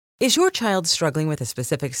Is your child struggling with a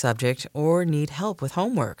specific subject or need help with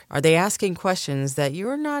homework? Are they asking questions that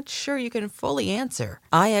you're not sure you can fully answer?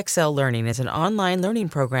 IXL Learning is an online learning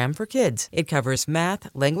program for kids. It covers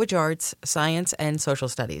math, language arts, science, and social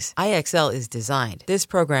studies. IXL is designed. This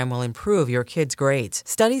program will improve your kids' grades.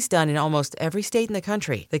 Studies done in almost every state in the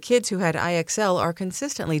country. The kids who had IXL are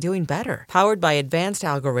consistently doing better. Powered by advanced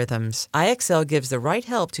algorithms, IXL gives the right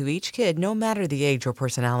help to each kid no matter the age or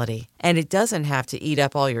personality. And it doesn't have to eat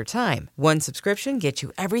up all your time. One subscription gets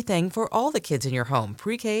you everything for all the kids in your home,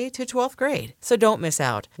 pre-K to 12th grade. So don't miss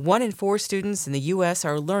out. 1 in 4 students in the U.S.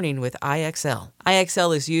 are learning with IXL.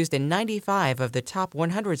 IXL is used in 95 of the top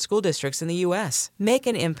 100 school districts in the U.S. Make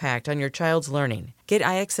an impact on your child's learning. Get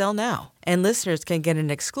IXL now. And listeners can get an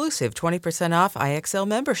exclusive 20% off IXL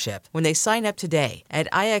membership when they sign up today at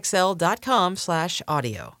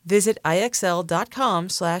IXL.com/audio. Visit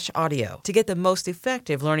IXL.com/audio to get the most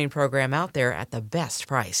effective learning program out there at the best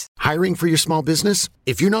price. Hiring for your small business?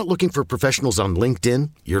 If you're not looking for professionals on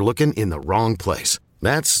LinkedIn, you're looking in the wrong place.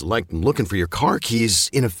 That's like looking for your car keys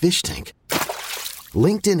in a fish tank.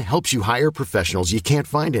 LinkedIn helps you hire professionals you can't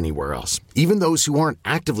find anywhere else, even those who aren't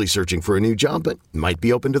actively searching for a new job but might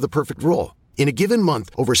be open to the perfect role. In a given month,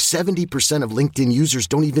 over 70% of LinkedIn users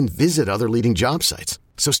don't even visit other leading job sites.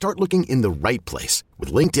 So start looking in the right place.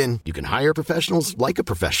 With LinkedIn, you can hire professionals like a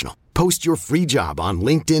professional. Post your free job on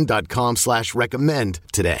linkedin.com/recommend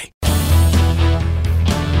today.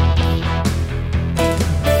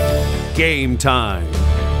 Game Time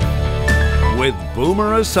with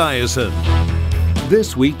Boomer Esiason.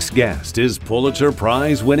 This week's guest is Pulitzer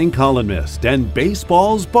Prize-winning columnist and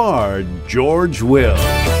baseball's bard, George Will.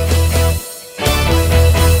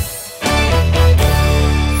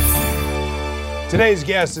 Today's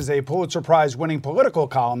guest is a Pulitzer Prize-winning political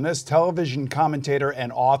columnist, television commentator,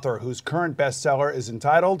 and author whose current bestseller is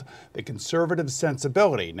entitled The Conservative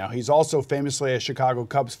Sensibility. Now, he's also famously a Chicago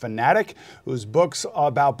Cubs fanatic whose books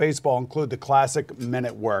about baseball include the classic Men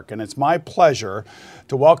at Work. And it's my pleasure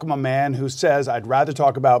to welcome a man who says, I'd rather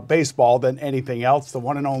talk about baseball than anything else, the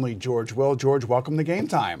one and only George Will. George, welcome to Game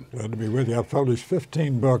Time. Glad to be with you. I've published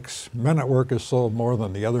 15 books. Men at Work has sold more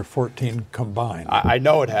than the other 14 combined. I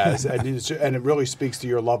know it has, and it really speaks to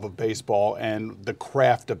your love of baseball and the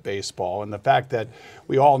craft of baseball and the fact that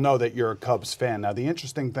we all know that you're a Cubs fan. Now, the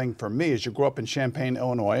interesting thing for me is you grew up in Champaign,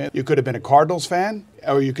 Illinois. You could have been a Cardinals fan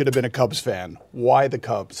or you could have been a Cubs fan. Why the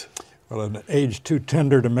Cubs? Well, at an age too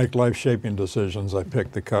tender to make life-shaping decisions, I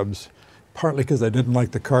picked the Cubs. Partly because I didn't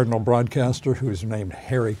like the Cardinal broadcaster, who's named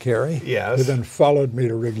Harry Carey. Yes. Who then followed me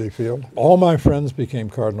to Wrigley Field. All my friends became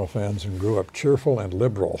Cardinal fans and grew up cheerful and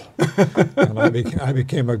liberal. And I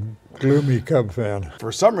became a gloomy Cub fan.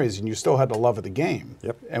 For some reason, you still had the love of the game.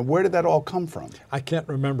 Yep. And where did that all come from? I can't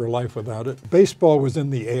remember life without it. Baseball was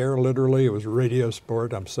in the air, literally. It was radio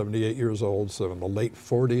sport. I'm 78 years old, so in the late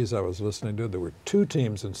 40s I was listening to it. There were 2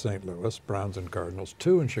 teams in St. Louis, Browns and Cardinals,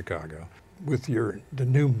 2 in Chicago. With the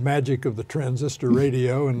new magic of the transistor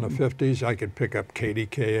radio in the 50s, I could pick up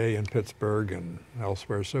KDKA in Pittsburgh and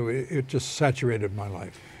elsewhere. So it just saturated my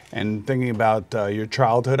life. And thinking about your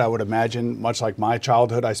childhood, I would imagine, much like my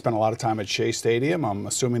childhood, I spent a lot of time at Shea Stadium. I'm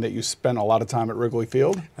assuming that you spent a lot of time at Wrigley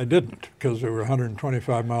Field? I didn't, because we were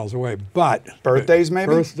 125 miles away. But birthdays, maybe?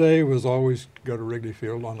 Birthday was always go to Wrigley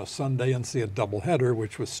Field on a Sunday and see a doubleheader,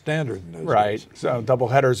 which was standard in those days. So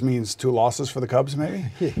doubleheaders means 2 losses for the Cubs, maybe?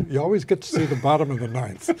 You always get to see the bottom of the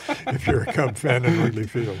 9th if you're a Cub fan in Wrigley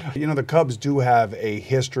Field. You know, the Cubs do have a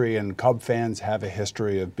history, and Cub fans have a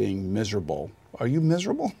history of being miserable. Are you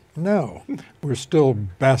miserable? No. We're still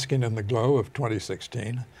basking in the glow of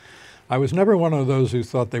 2016. I was never one of those who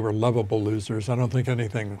thought they were lovable losers. I don't think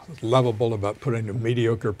anything lovable about putting a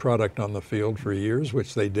mediocre product on the field for years,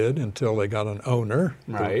 which they did until they got an owner,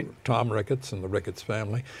 right, Tom Ricketts and the Ricketts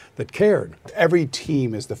family, that cared. Every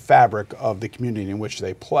team is the fabric of the community in which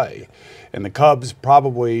they play. And the Cubs,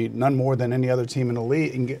 probably none more than any other team in the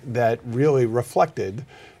league, that really reflected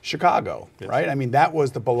Chicago, yes, right? I mean, that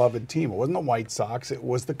was the beloved team. It wasn't the White Sox, it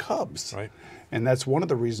was the Cubs. Right. And that's one of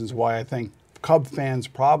the reasons why I think Cub fans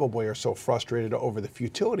probably are so frustrated over the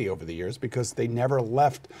futility over the years, because they never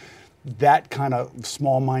left that kind of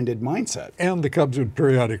small-minded mindset. And the Cubs would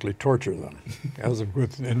periodically torture them, as in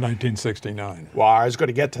 1969. Well, I was going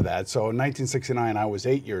to get to that. So in 1969, I was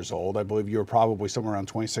 8 years old. I believe you were probably somewhere around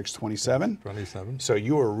 26, 27. 27. So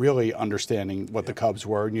you were really understanding what the Cubs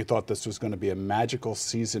were, and you thought this was going to be a magical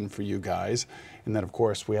season for you guys. And then, of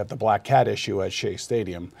course, we have the Black Cat issue at Shea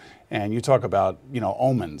Stadium. And you talk about,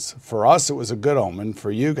 omens. For us, it was a good omen. For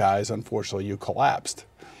you guys, unfortunately, you collapsed,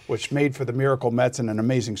 which made for the Miracle Mets and an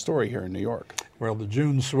amazing story here in New York. Well, the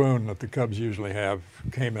June swoon that the Cubs usually have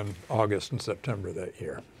came in August and September that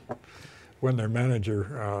year. when their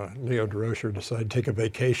manager, Leo Durocher, decided to take a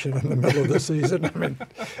vacation in the middle of the season. I mean,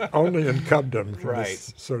 only in Cubdom can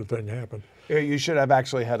this sort of thing happen. You should have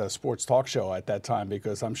actually had a sports talk show at that time,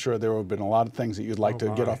 because I'm sure there would have been a lot of things that you'd like to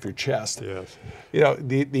get off your chest. Yes. You know,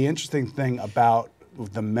 the interesting thing about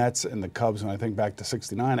the Mets and the Cubs, when I think back to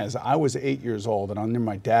 '69, is I was 8 years old, and I knew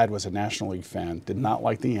my dad was a National League fan, did not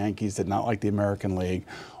like the Yankees, did not like the American League,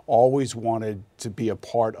 always wanted to be a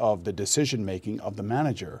part of the decision-making of the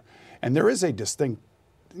manager. And there is a distinct,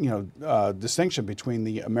 distinction between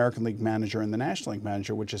the American League manager and the National League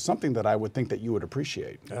manager, which is something that I would think that you would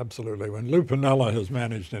appreciate. Absolutely. When Lou Piniella has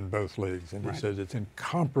managed in both leagues, and he says it's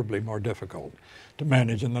incomparably more difficult to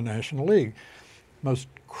manage in the National League. Most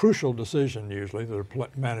crucial decision usually that a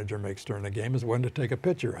manager makes during the game is when to take a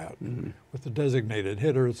pitcher out. Mm-hmm. With the designated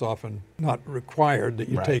hitter, it's often not required that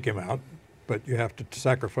you take him out, but you have to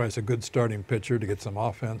sacrifice a good starting pitcher to get some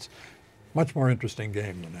offense. Much more interesting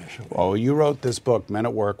game than the National League. Well, you wrote this book, Men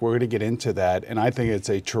at Work. We're going to get into that, and I think it's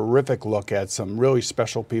a terrific look at some really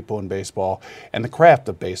special people in baseball and the craft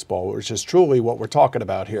of baseball, which is truly what we're talking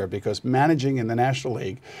about here, because managing in the National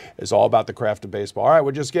League is all about the craft of baseball. All right,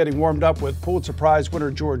 we're just getting warmed up with Pulitzer Prize winner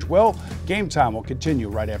George Will. Game Time will continue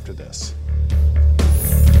right after this.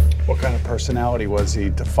 What kind of personality was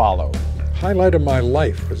he to follow? Highlight of my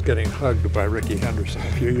life was getting hugged by Ricky Henderson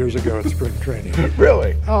a few years ago at spring training.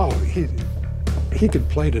 Really? Oh, he could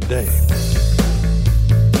play today.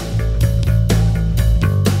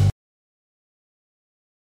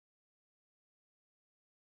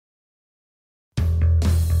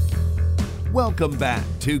 Welcome back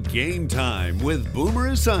to Game Time with Boomer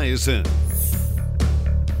Esiason.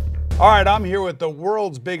 All right, I'm here with the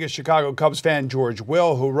world's biggest Chicago Cubs fan, George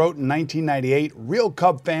Will, who wrote in 1998, real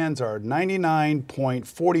Cub fans are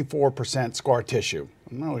 99.44% scar tissue.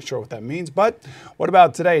 I'm not really sure what that means, but what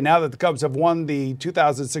about today? Now that the Cubs have won the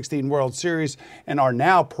 2016 World Series and are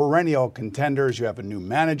now perennial contenders, you have a new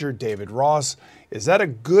manager, David Ross. Is that a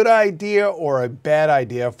good idea or a bad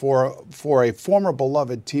idea for a former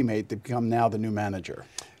beloved teammate to become now the new manager?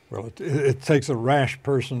 Well, it takes a rash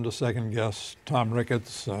person to second-guess Tom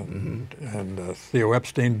Ricketts and Theo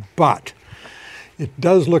Epstein, but it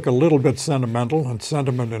does look a little bit sentimental, and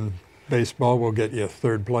sentiment in baseball will get you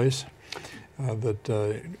third place.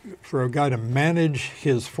 For a guy to manage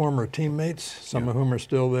his former teammates, some of whom are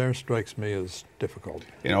still there, strikes me as difficult.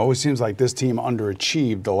 You know, it always seems like this team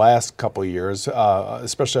underachieved the last couple of years,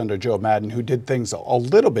 especially under Joe Madden, who did things a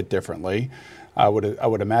little bit differently. I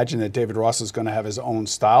would imagine that David Ross is going to have his own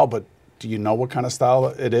style, but do you know what kind of style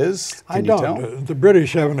it is? I don't. The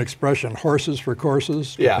British have an expression, horses for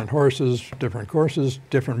courses. Different horses, different courses,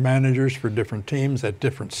 different managers for different teams at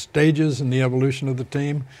different stages in the evolution of the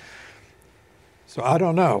team. So I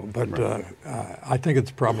don't know, but I think it's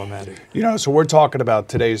problematic. You know, so we're talking about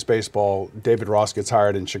today's baseball. David Ross gets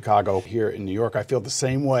hired in Chicago, here in New York. I feel the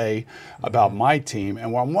same way about my team.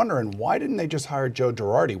 And I'm wondering, why didn't they just hire Joe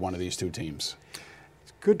Girardi, one of these two teams?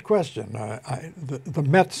 Good question. The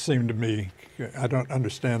Mets seem to me, I don't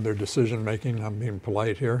understand their decision-making. I'm being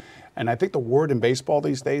polite here. And I think the word in baseball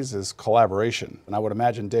these days is collaboration. And I would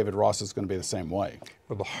imagine David Ross is going to be the same way.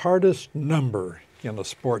 Well, the hardest number in a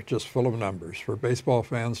sport just full of numbers for baseball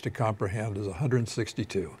fans to comprehend is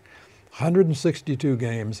 162. 162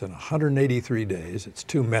 games in 183 days. It's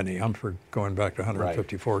too many. I'm for going back to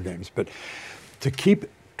 154 games. But to keep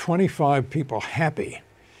 25 people happy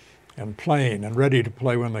and playing and ready to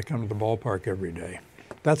play when they come to the ballpark every day,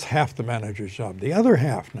 that's half the manager's job. The other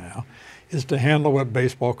half now is to handle what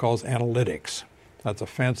baseball calls analytics. That's a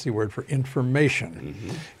fancy word for information.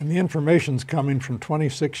 Mm-hmm. And the information's coming from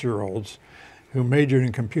 26-year-olds who majored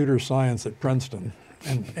in computer science at Princeton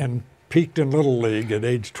and peaked in Little League at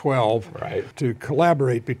age 12 to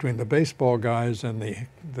collaborate between the baseball guys and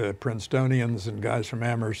the Princetonians and guys from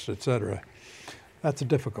Amherst, et cetera. That's a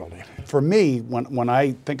difficulty. For me, when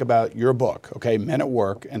I think about your book, okay, Men at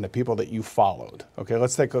Work, and the people that you followed, okay,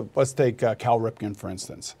 let's take Cal Ripken, for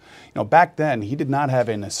instance. You know, back then he did not have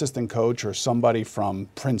an assistant coach or somebody from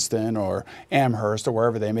Princeton or Amherst or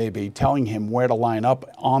wherever they may be telling him where to line up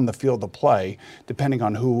on the field of play, depending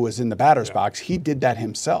on who was in the batter's box. He did that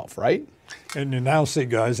himself, right? And you now see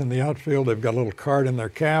guys in the outfield, they've got a little card in their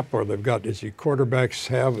cap, or they've got, as you quarterbacks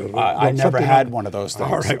have. I never had one of those things.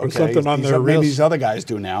 All right, with something on their wrist. Maybe these other guys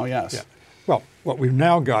do now, yes. Yeah. Well, what we've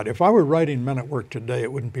now got, if I were writing Men at Work today,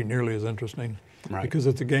 it wouldn't be nearly as interesting. Right. Because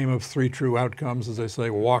it's a game of three true outcomes, as they say,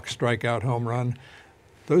 walk, strikeout, home run.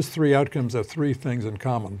 Those three outcomes have three things in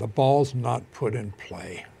common. The ball's not put in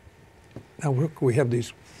play. Now, we have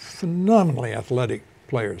these phenomenally athletic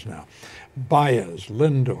players now. Baez,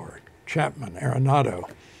 Lindor, Chapman, Arenado.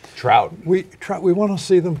 Trout. We want to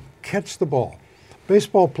see them catch the ball.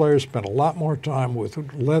 Baseball players spend a lot more time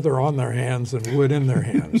with leather on their hands than wood in their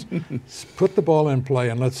hands. Put the ball in play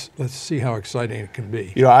and let's see how exciting it can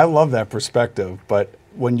be. You know, I love that perspective, but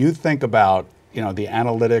when you think about, you know, the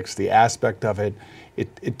analytics, the aspect of it,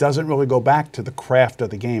 it doesn't really go back to the craft of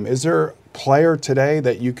the game. Is there a player today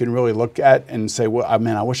that you can really look at and say, well,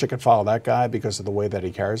 man, I wish I could follow that guy because of the way that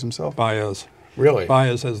he carries himself? Baez. Really?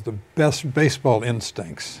 Baez has the best baseball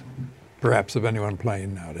instincts, perhaps, of anyone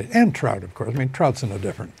playing nowadays. And Trout, of course. I mean, Trout's in a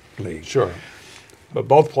different league. Sure. But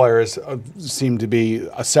both players seem to be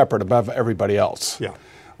separate above everybody else. Yeah.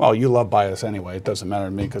 Well, you love Baez anyway. It doesn't matter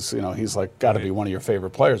to me because, you know, he's like got to be one of your favorite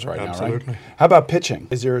players right now, right? Absolutely. How about pitching?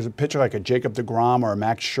 Is there a pitcher like a Jacob deGrom or a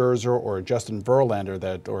Max Scherzer or a Justin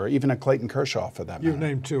Verlander or even a Clayton Kershaw for that matter? You've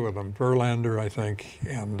named two of them, Verlander, I think,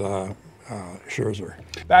 and Scherzer.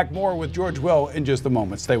 Back more with George Will in just a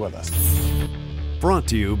moment. Stay with us. Brought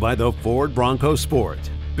to you by the Ford Bronco Sport.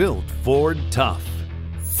 Built Ford Tough.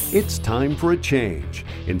 It's time for a change.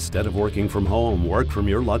 Instead of working from home, work from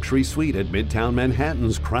your luxury suite at Midtown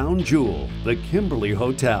Manhattan's crown jewel, the Kimberly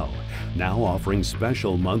Hotel. Now offering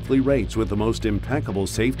special monthly rates with the most impeccable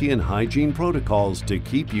safety and hygiene protocols to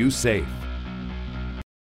keep you safe.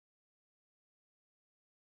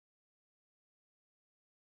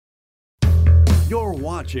 You're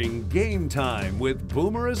watching Game Time with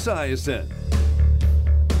Boomer Esiason.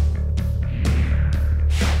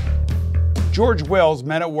 George Will's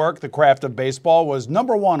Men at Work, The Craft of Baseball was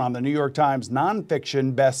 #1 on the New York Times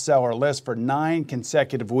nonfiction bestseller list for 9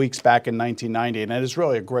 consecutive weeks back in 1990. And it is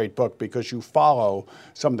really a great book because you follow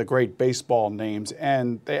some of the great baseball names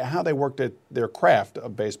and how they worked at their craft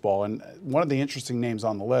of baseball. And one of the interesting names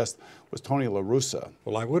on the list was Tony La Russa.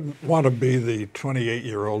 Well, I wouldn't want to be the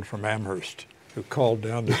 28-year-old from Amherst who called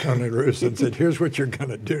down to Tony La Russa and said, here's what you're going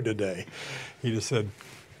to do today. He just said,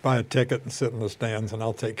 buy a ticket and sit in the stands, and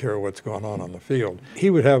I'll take care of what's going on the field. He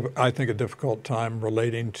would have, I think, a difficult time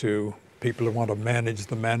relating to people who want to manage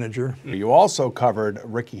the manager. You also covered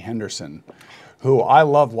Rickey Henderson, who I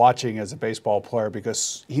love watching as a baseball player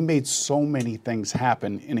because he made so many things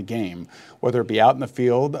happen in a game, whether it be out in the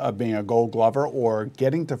field, being a Gold Glover, or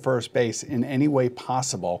getting to first base in any way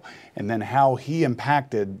possible, and then how he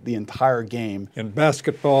impacted the entire game. In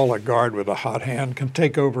basketball, a guard with a hot hand can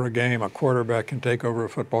take over a game. A quarterback can take over a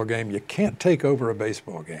football game. You can't take over a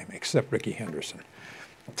baseball game, except Rickey Henderson.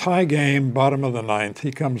 Tie game, bottom of the ninth.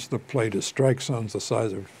 He comes to the plate. His strike zone's the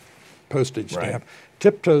size of postage stamp.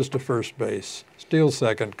 Tiptoes to first base, steals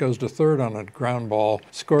second, goes to third on a ground ball,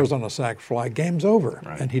 scores on a sac fly, game's over.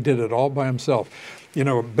 Right. And he did it all by himself. You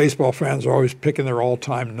know, baseball fans are always picking their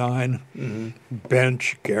all-time 9,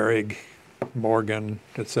 Bench, Gehrig, Morgan,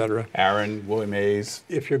 etc. Aaron, Willie Mays.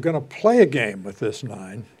 If you're going to play a game with this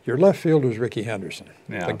 9, your left fielder is Rickey Henderson,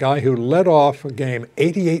 the guy who led off a game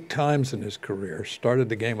 88 times in his career, started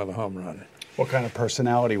the game with a home run. What kind of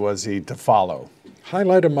personality was he to follow?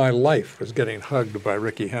 Highlight of my life was getting hugged by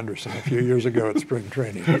Rickey Henderson a few years ago at spring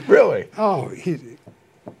training. Really? Oh,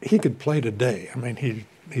 he could play today. I mean,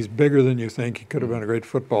 he's bigger than you think. He could have been a great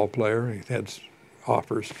football player. He had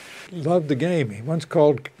offers. Loved the game. He once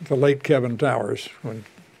called the late Kevin Towers when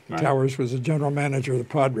Towers was the general manager of the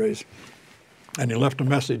Padres, and he left a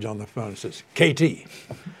message on the phone. It says, KT,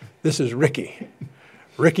 this is Rickey.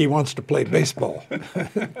 Rickey wants to play baseball.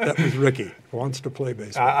 That was Rickey, wants to play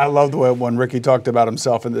baseball. I love the way when Rickey talked about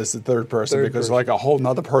himself in this the third person because like a whole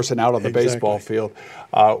nother person out on the baseball field.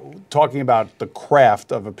 Talking about the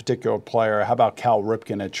craft of a particular player, how about Cal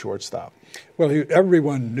Ripken at shortstop? Well,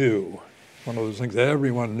 everyone knew. One of those things that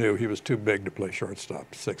everyone knew he was too big to play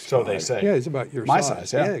shortstop, 6'5". So they say. Yeah, he's about your size. My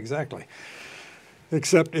size, yeah. Yeah, exactly.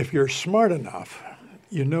 Except if you're smart enough,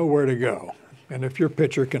 you know where to go. And if your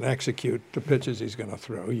pitcher can execute the pitches he's going to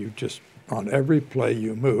throw, you just, on every play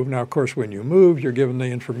you move. Now, of course, when you move, you're giving the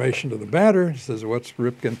information to the batter. He says, what's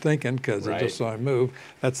Ripken thinking? Because he just saw him move.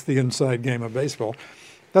 That's the inside game of baseball.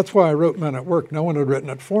 That's why I wrote Men at Work. No one had written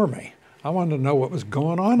it for me. I wanted to know what was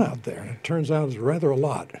going on out there. And it turns out it's rather a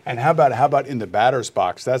lot. And how about in the batter's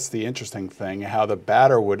box? That's the interesting thing, how the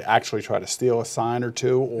batter would actually try to steal a sign or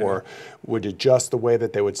two or would adjust the way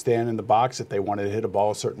that they would stand in the box if they wanted to hit a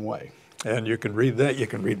ball a certain way. And you can read that. You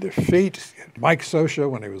can read their feet. Mike Scioscia,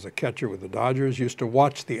 when he was a catcher with the Dodgers, used to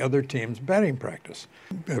watch the other team's batting practice.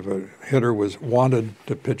 If a hitter wanted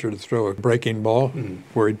the pitcher to throw a breaking ball,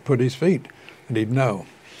 where he'd put his feet, and he'd know.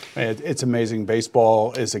 It's amazing.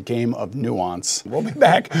 Baseball is a game of nuance. We'll be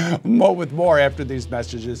back with more after these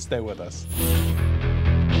messages. Stay with us.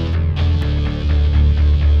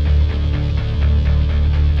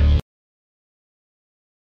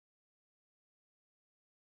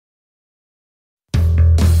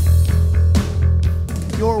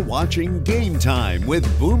 watching Game Time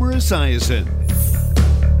with Boomer Esiason.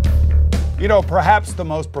 You know, perhaps the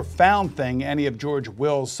most profound thing any of George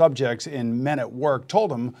Will's subjects in Men at Work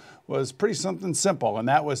told him was pretty something simple, and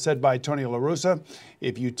that was said by Tony La Russa: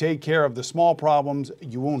 if you take care of the small problems,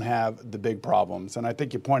 you won't have the big problems. And I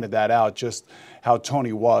think you pointed that out, just how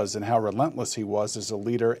Tony was and how relentless he was as a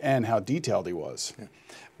leader and how detailed he was. Yeah.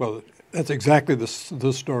 Well, that's exactly the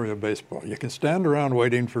story of baseball. You can stand around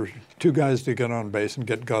waiting for two guys to get on base and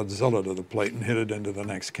get Godzilla to the plate and hit it into the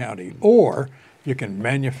next county, or you can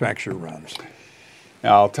manufacture runs.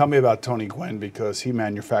 Now, tell me about Tony Gwynn, because he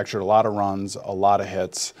manufactured a lot of runs, a lot of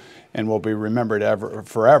hits, and will be remembered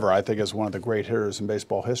forever, I think, as one of the great hitters in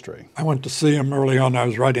baseball history. I went to see him early on. I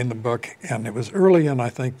was writing the book, and it was early in, I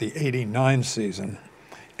think, the '89 season.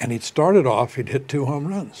 And he'd started off, he'd hit 2 home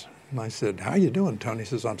runs. And I said, "How you doing, Tony?" He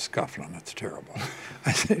says, "I'm scuffling. It's terrible."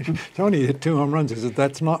 I said, "Tony, you hit 2 home runs." He said,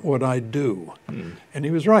 "That's not what I do." And he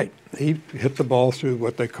was right. He hit the ball through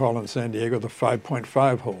what they call in San Diego the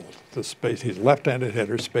 5.5 hole, the space. He's a left-handed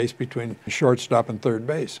hitter, space between shortstop and third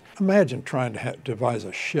base. Imagine trying to devise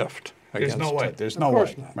a shift against There's no way. him. There's Of no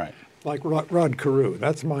course way. not. Right. Like Rod Carew.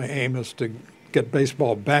 That's my aim, is to get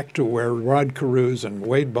baseball back to where Rod Carews and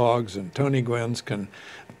Wade Boggs and Tony Gwynns can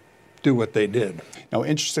do what they did. Now,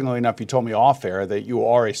 interestingly enough, you told me off air that you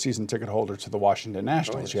are a season ticket holder to the Washington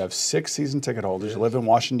Nationals. Oh, yes. You have 6 season ticket holders. You live in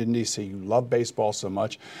Washington, D.C. You love baseball so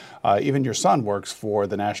much. Even your son works for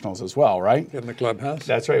the Nationals as well, right? In the clubhouse?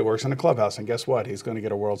 That's right. He works in the clubhouse. And guess what? He's going to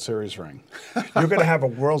get a World Series ring. You're going to have a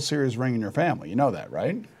World Series ring in your family. You know that,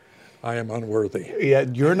 right? I am unworthy. Yeah,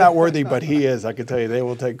 you're not worthy, but he is. I can tell you, they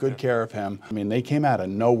will take good care of him. I mean, they came out of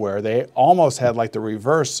nowhere. They almost had like the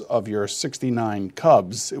reverse of your '69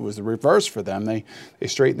 Cubs. It was the reverse for them. They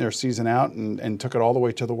straightened their season out and took it all the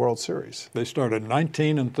way to the World Series. They started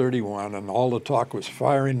 19-31, and all the talk was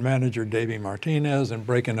firing manager Davey Martinez and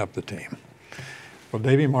breaking up the team. Well,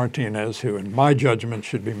 Davey Martinez, who in my judgment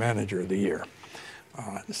should be manager of the year,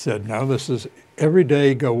 said, "No, this is every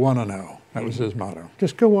day go 1-0. That was his motto.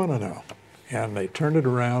 Just go 1-0. And they turned it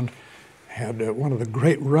around, had one of the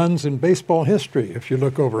great runs in baseball history, if you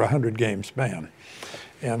look over a 100-game span.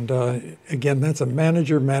 And again, that's a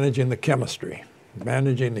manager managing the chemistry,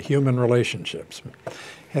 managing the human relationships.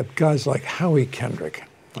 Had guys like Howie Kendrick,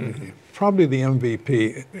 probably the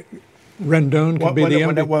MVP. Rendon could be the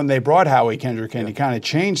MVP. When they brought Howie Kendrick in, he kind of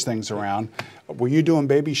changed things around. Were you doing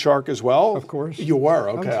Baby Shark as well? Of course. You were,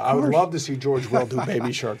 okay. Of I would course. love to see George Will do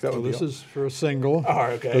Baby Shark. That would be This is for a single. Oh,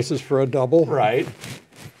 okay. This is for a double. right.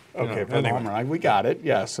 Okay, for the anyway. home run. We got it.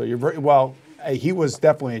 Yeah, so you're very well. He was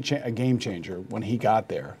definitely a game changer when he got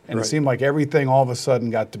there, and it Right. seemed like everything all of a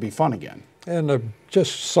sudden got to be fun again. And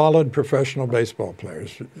just solid professional baseball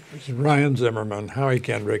players. Ryan Zimmerman, Howie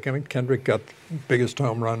Kendrick. I mean, Kendrick got the biggest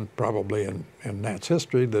home run probably in Nats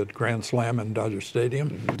history, the Grand Slam in Dodger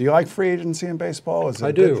Stadium. Do you like free agency in baseball? Is it I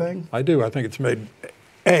a do. good thing? I do. I think it's made,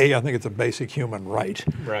 I think it's a basic human right.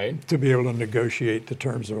 Right. To be able to negotiate the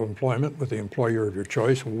terms of employment with the employer of your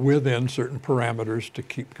choice within certain parameters to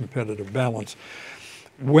keep competitive balance.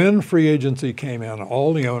 When free agency came in,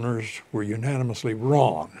 all the owners were unanimously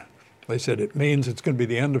wrong. They said it means it's going to be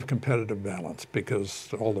the end of competitive balance because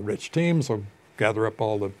all the rich teams will gather up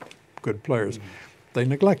all the good players. They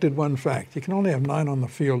neglected one fact. You can only have 9 on the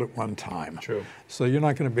field at one time. True. So you're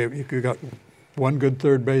not going to be, you got one good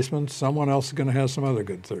third baseman, someone else is going to have some other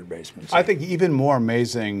good third baseman. I think even more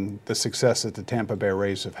amazing the success that the Tampa Bay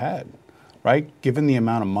Rays have had, right? Given the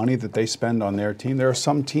amount of money that they spend on their team, there are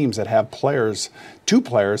some teams that have players, 2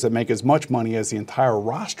 players that make as much money as the entire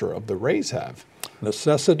roster of the Rays have.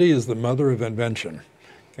 Necessity is the mother of invention,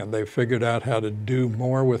 and they've figured out how to do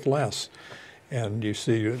more with less. And you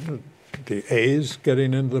see the A's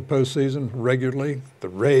getting into the postseason regularly, the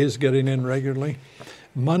Rays getting in regularly.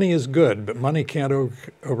 Money is good, but money can't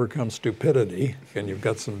overcome stupidity, and you've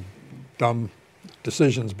got some dumb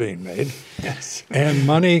decisions being made. Yes. And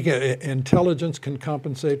money, intelligence can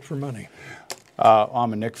compensate for money.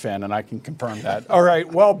 I'm a Knicks fan, and I can confirm that. All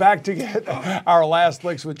right, well, back to get our last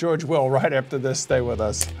licks with George Will right after this. Stay with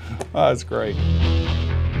us. That's great.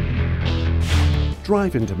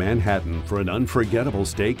 Drive into Manhattan for an unforgettable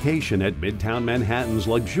staycation at Midtown Manhattan's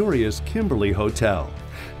luxurious Kimberly Hotel.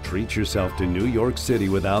 Treat yourself to New York City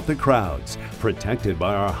without the crowds, protected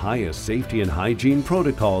by our highest safety and hygiene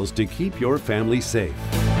protocols to keep your family safe.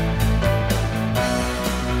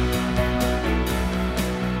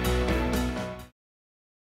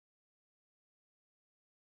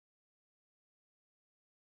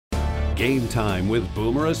 Game Time with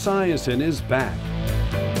Boomer Esiason is back.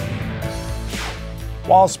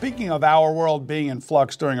 While speaking of our world being in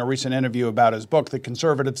flux during a recent interview about his book, The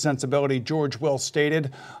Conservative Sensibility, George Will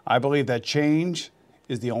stated, "I believe that change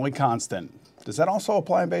is the only constant." Does that also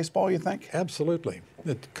apply in baseball, you think? Absolutely.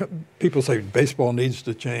 People say baseball needs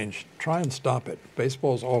to change. Try and stop it.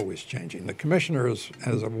 Baseball is always changing. The commissioner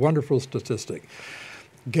has a wonderful statistic.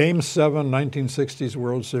 Game 7, 1960s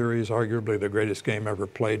World Series, arguably the greatest game ever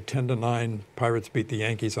played, 10-9, Pirates beat the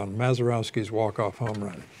Yankees on Mazeroski's walk-off home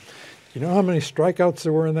run. You know how many strikeouts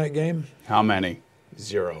there were in that game? How many?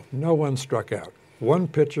 0. No one struck out. One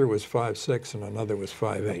pitcher was 5'6", and another was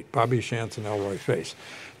 5'8". Bobby Shantz and Elroy Face.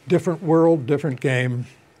 Different world, different game.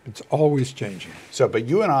 It's always changing. So, but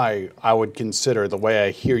you and I would consider, the way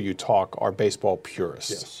I hear you talk, are baseball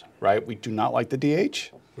purists. Yes. Right? We do not like the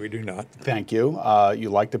DH. We do not. Thank you. You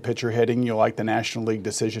like the pitcher hitting. You like the National League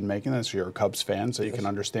decision making. That's you're a Cubs fan, so you can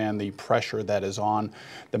understand the pressure that is on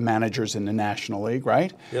the managers in the National League,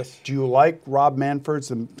 right? Yes. Do you like Rob Manfred's,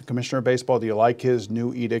 the commissioner of baseball? Do you like his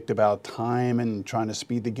new edict about time and trying to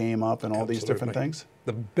speed the game up and all these different things?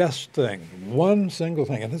 The best thing, one single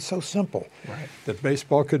thing, and it's so simple, that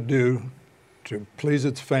baseball could do to please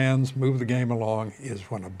its fans, move the game along, is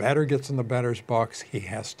when a batter gets in the batter's box, he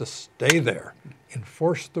has to stay there.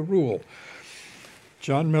 Enforce the rule.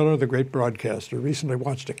 John Miller, the great broadcaster, recently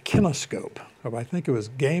watched a kinescope of, I think it was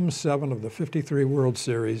Game 7 of the '53 World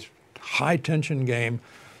Series, high-tension game.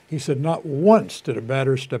 He said not once did a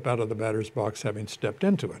batter step out of the batter's box having stepped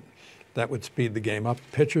into it. That would speed the game up.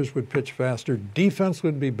 Pitchers would pitch faster. Defense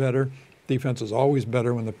would be better. Defense is always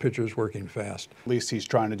better when the pitcher's working fast. At least he's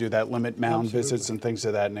trying to do that, limit mound visits and things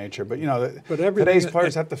of that nature. But, you know, everything, today's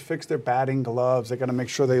players have to fix their batting gloves. They got to make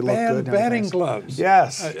sure they look good. Batting gloves.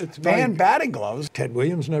 Yes. Batting gloves. Ted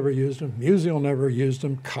Williams never used them. Musial never used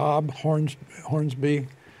them. Cobb, Hornsby,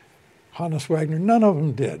 Hannes Wagner, none of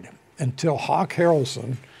them did until Hawk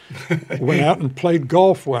Harrelson went out and played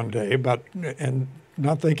golf one day, and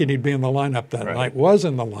not thinking he'd be in the lineup that night, was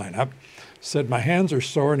in the lineup, said, "My hands are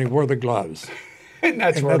sore," and he wore the gloves. And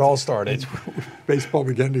that's where it all started. Baseball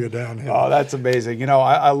began to go downhill. Oh, that's amazing. You know,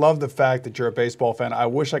 I love the fact that you're a baseball fan. I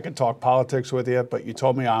wish I could talk politics with you, but you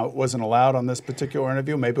told me I wasn't allowed on this particular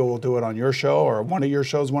interview. Maybe we'll do it on your show or one of your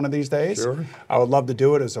shows one of these days. Sure. I would love to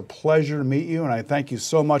do it. It's a pleasure to meet you, and I thank you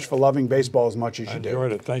so much for loving baseball as much as you do. I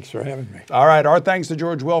enjoyed it. Thanks for having me. All right. Our thanks to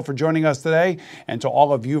George Will for joining us today, and to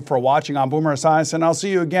all of you for watching on Boomer Esiason. I'll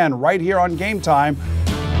see you again right here on Game Time.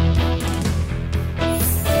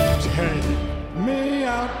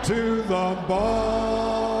 To the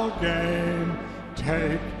ball game,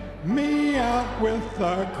 take me out with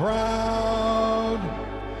the crowd.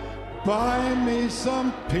 Buy me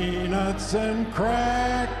some peanuts and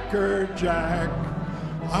Cracker Jack.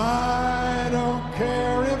 I don't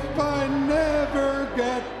care if I never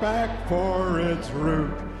get back, for it's root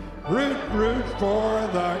for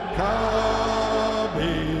the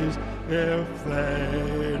Cubbies. If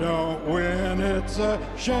they don't win, it's a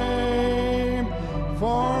shame.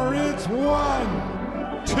 For it's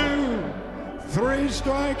 1, 2, 3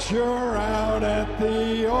 strikes, you're out at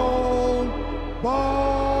the old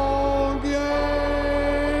ball